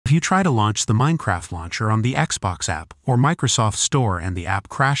If you try to launch the Minecraft launcher on the Xbox app or Microsoft Store and the app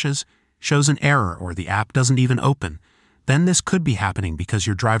crashes, shows an error, or the app doesn't even open, then this could be happening because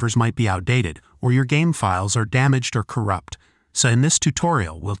your drivers might be outdated or your game files are damaged or corrupt. So in this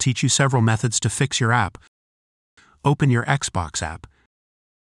tutorial, we'll teach you several methods to fix your app. Open your Xbox app.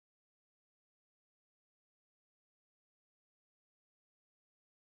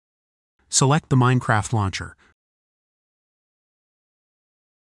 Select the Minecraft launcher.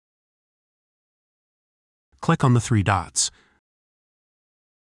 Click on the three dots.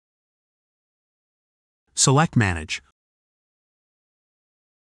 Select Manage.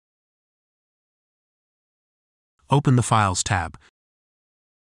 Open the Files tab.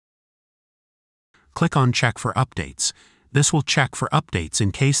 Click on Check for Updates. This will check for updates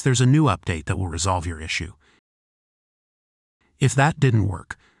in case there's a new update that will resolve your issue. If that didn't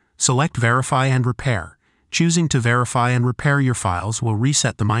work, select Verify and Repair. Choosing to verify and repair your files will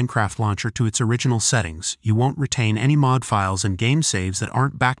reset the Minecraft launcher to its original settings. You won't retain any mod files, and game saves that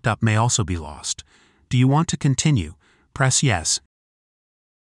aren't backed up may also be lost. Do you want to continue? Press Yes.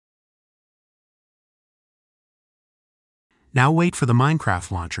 Now wait for the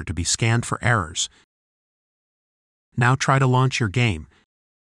Minecraft launcher to be scanned for errors. Now try to launch your game.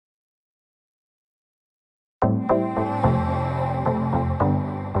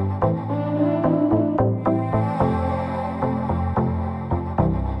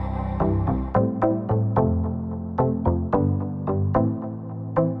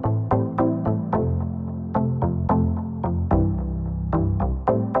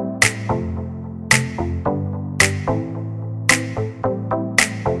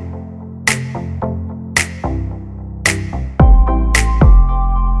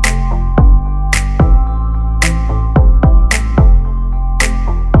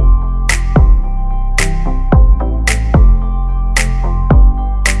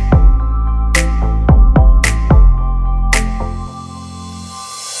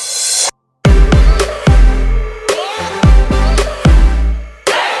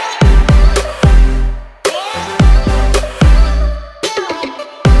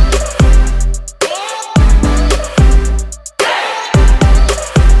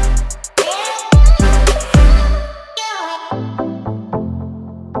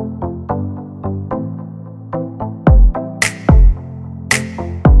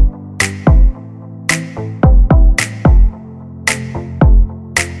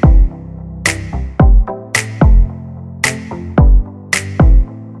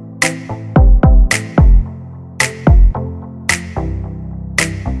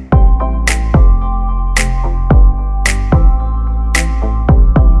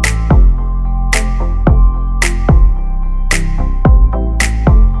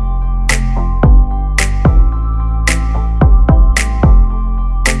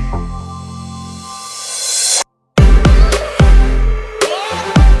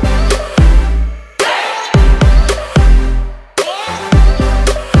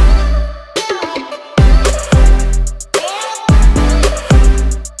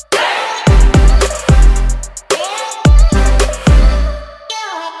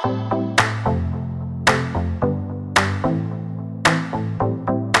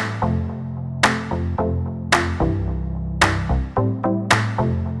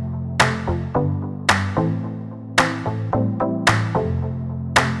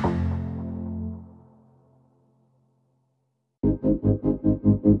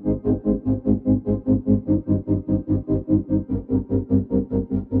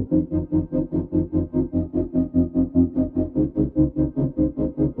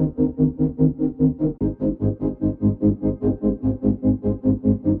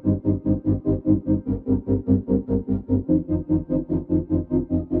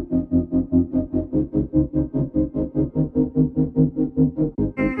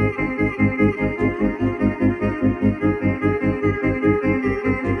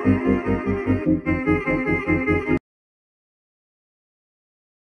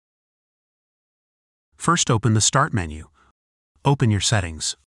 First, open the Start menu. Open your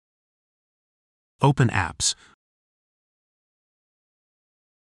settings. Open Apps.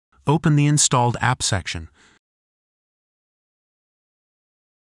 Open the Installed App section.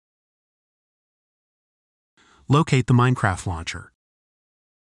 Locate the Minecraft launcher.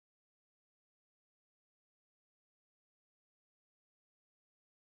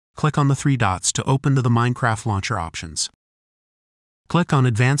 Click on the three dots to open the Minecraft launcher options. Click on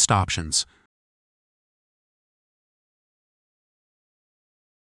Advanced Options.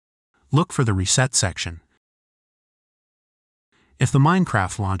 Look for the Reset section. If the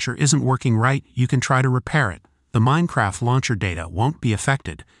Minecraft launcher isn't working right, you can try to repair it. The Minecraft launcher data won't be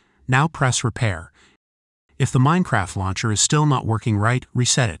affected. Now press Repair. If the Minecraft launcher is still not working right,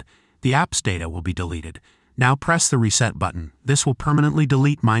 reset it. The app's data will be deleted. Now press the Reset button. This will permanently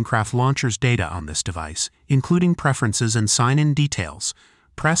delete Minecraft launcher's data on this device, including preferences and sign-in details.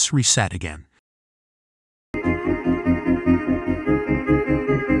 Press Reset again.